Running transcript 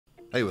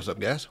Hey, what's up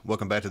guys?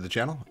 Welcome back to the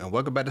channel and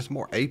welcome back to some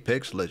more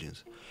Apex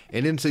Legends.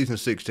 And in Season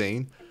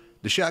 16,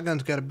 the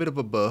shotgun's got a bit of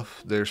a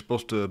buff. They're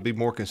supposed to be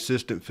more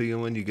consistent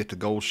feeling. You get the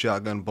gold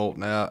shotgun bolt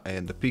now,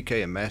 and the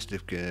PK and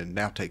Mastiff can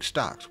now take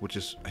stocks, which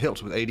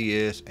helps with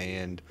ADS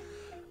and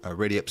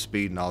ready up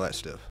speed and all that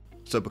stuff.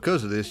 So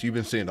because of this, you've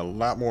been seeing a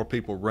lot more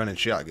people running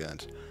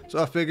shotguns.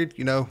 So I figured,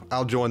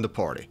 I'll join the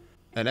party.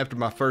 And after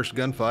my first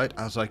gunfight,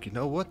 I was like, you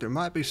know what, there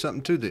might be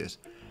something to this.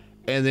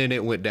 And then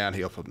it went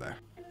downhill from there.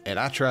 And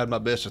I tried my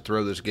best to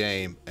throw this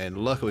game, and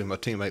luckily my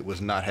teammate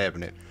was not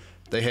having it.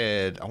 They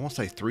had, I want to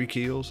say 3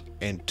 kills,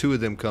 and 2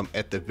 of them come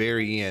at the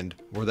very end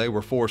where they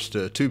were forced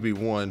to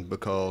 2v1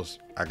 because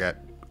I got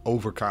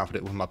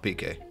overconfident with my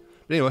PK.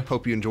 But anyway,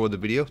 hope you enjoyed the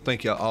video.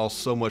 Thank y'all all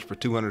so much for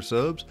 200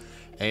 subs,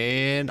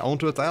 and on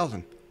to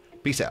 1,000.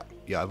 Peace out.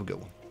 Y'all have a good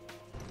one.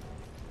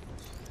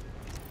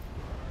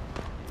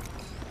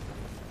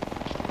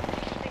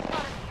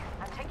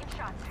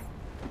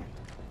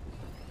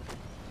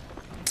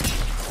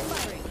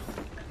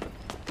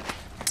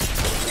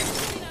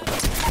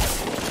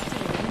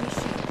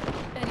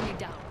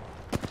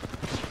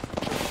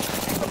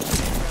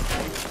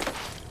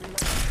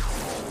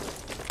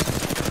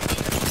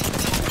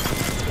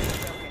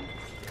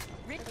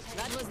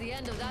 That was the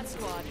end of that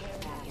squad.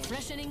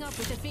 Freshening up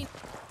with the feet.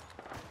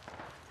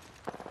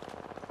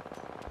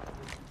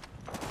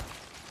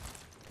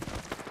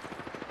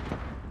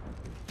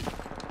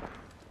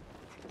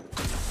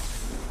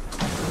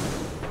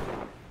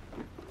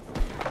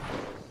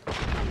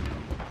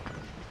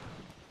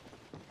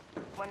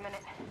 One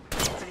minute.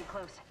 Pretty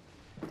close.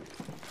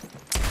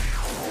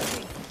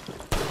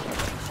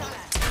 Shot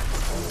at.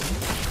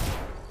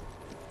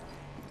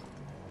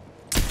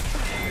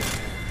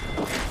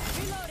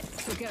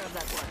 Took care of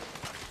that one.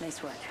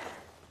 Nice work.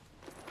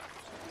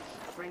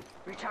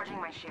 Recharging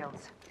my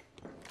shields.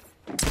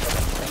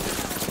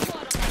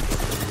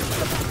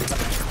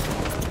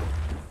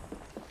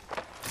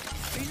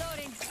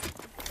 Reloading.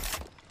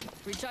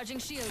 Recharging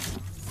shields.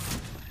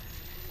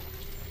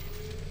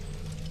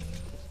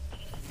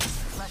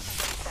 Less than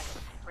 30 seconds.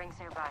 Rings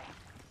nearby.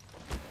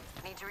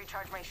 Need to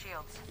recharge my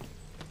shields.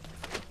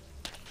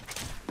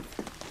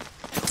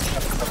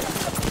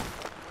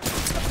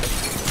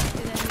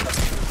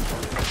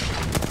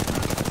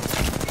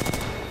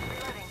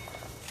 Reloading.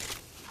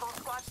 Full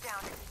squad's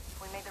down.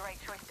 We made the right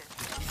choices.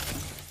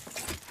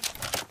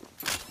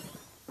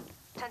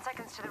 10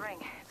 seconds to the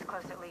ring. It's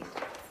close at least.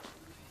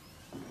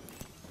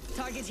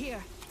 Target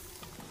here.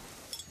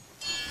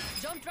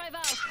 Jump drive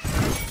out.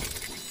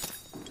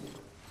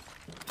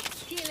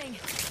 Healing.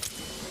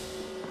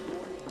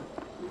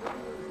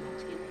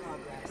 In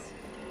progress.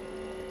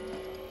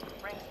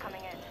 Rings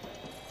coming in.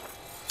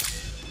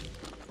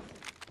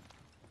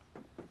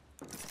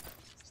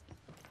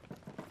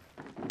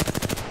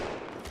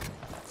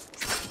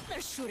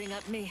 They're shooting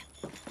at me.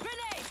 Grenade!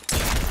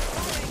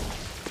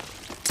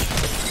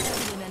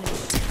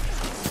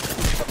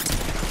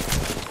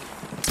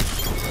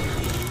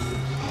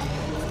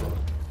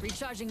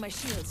 Recharging my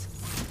shields.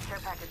 Care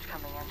package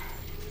coming in.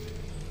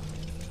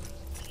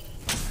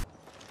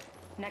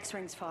 Next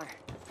ring's far.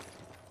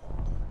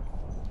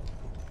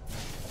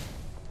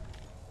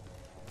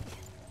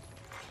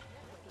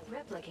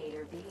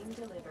 Replicator being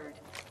delivered.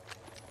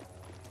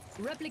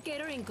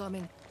 Replicator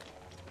incoming.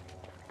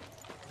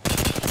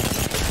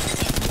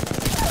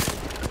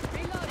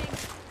 Reloading.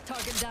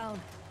 Target down.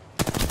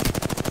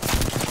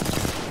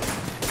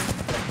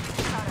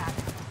 Shot at.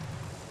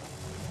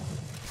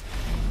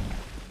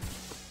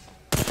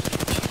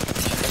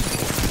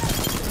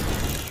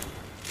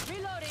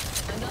 Reloading.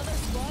 Another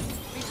squad.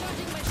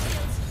 Recharging my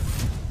shields.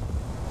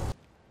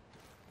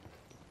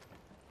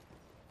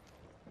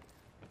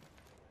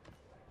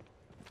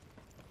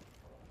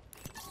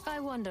 I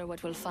wonder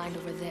what we'll find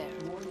over there.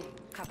 Warning.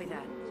 Copy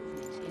that.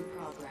 In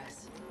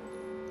progress.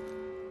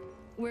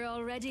 We're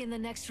already in the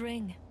next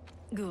ring.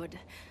 Good.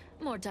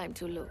 More time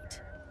to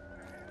loot.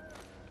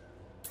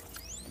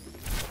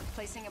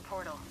 Placing a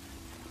portal.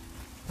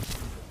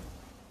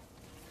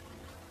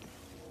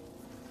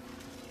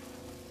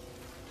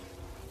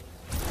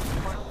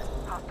 Portal.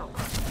 Hostile.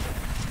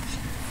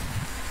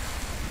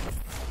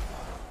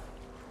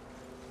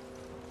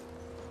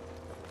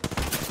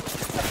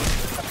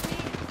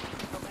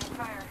 Opening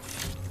fire.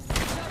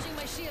 Charging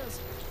my shields.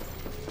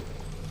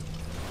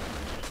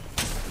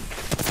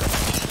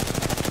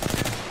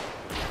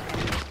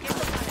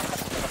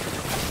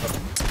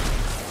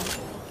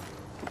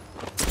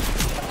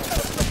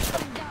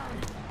 Down.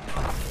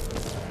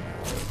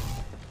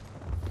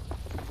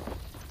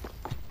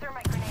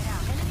 Thermite grenade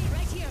out. Enemy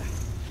right here.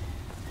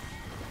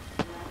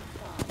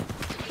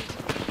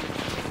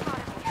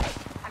 Spotted me.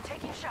 I'm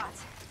taking shots.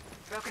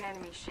 Broken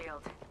enemy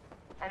shield.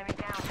 Enemy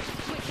down.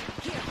 Quick,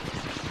 here.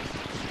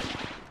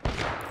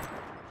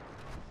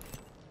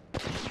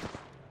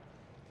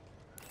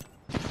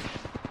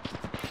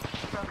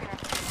 Broken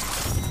enemy.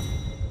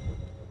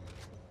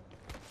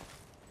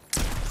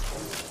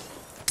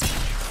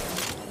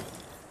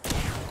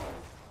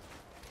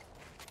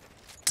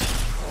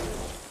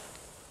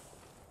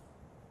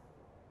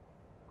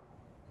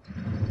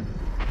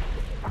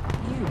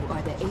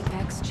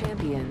 Apex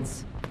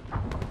Champions.